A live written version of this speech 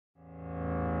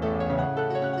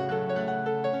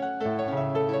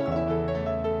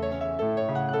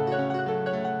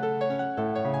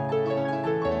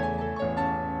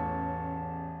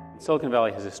Silicon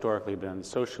Valley has historically been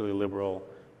socially liberal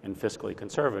and fiscally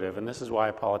conservative, and this is why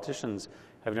politicians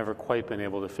have never quite been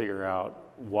able to figure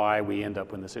out why we end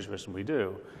up in the situation we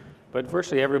do. But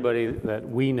virtually everybody that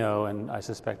we know, and I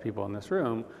suspect people in this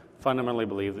room, fundamentally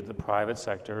believe that the private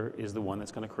sector is the one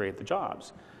that's going to create the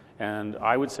jobs. And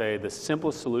I would say the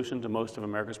simplest solution to most of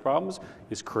America's problems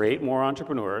is create more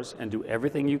entrepreneurs and do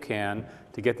everything you can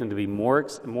to get them to be more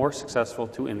successful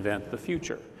to invent the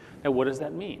future. Now, what does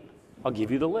that mean? I'll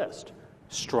give you the list.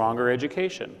 Stronger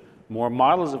education, more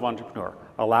models of entrepreneur,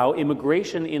 allow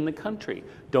immigration in the country,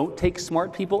 don't take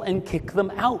smart people and kick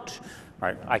them out. All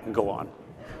right, I can go on.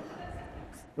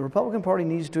 The Republican Party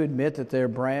needs to admit that their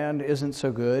brand isn't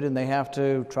so good, and they have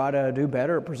to try to do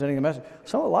better at presenting the message.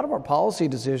 So a lot of our policy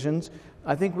decisions,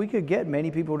 I think we could get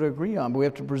many people to agree on, but we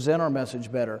have to present our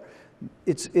message better.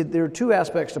 There are two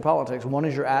aspects to politics. One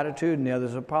is your attitude, and the other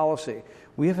is a policy.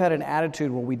 We have had an attitude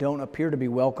where we don't appear to be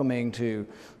welcoming to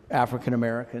African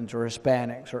Americans or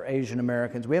Hispanics or Asian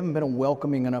Americans. We haven't been a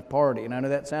welcoming enough party, and I know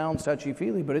that sounds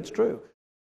touchy-feely, but it's true.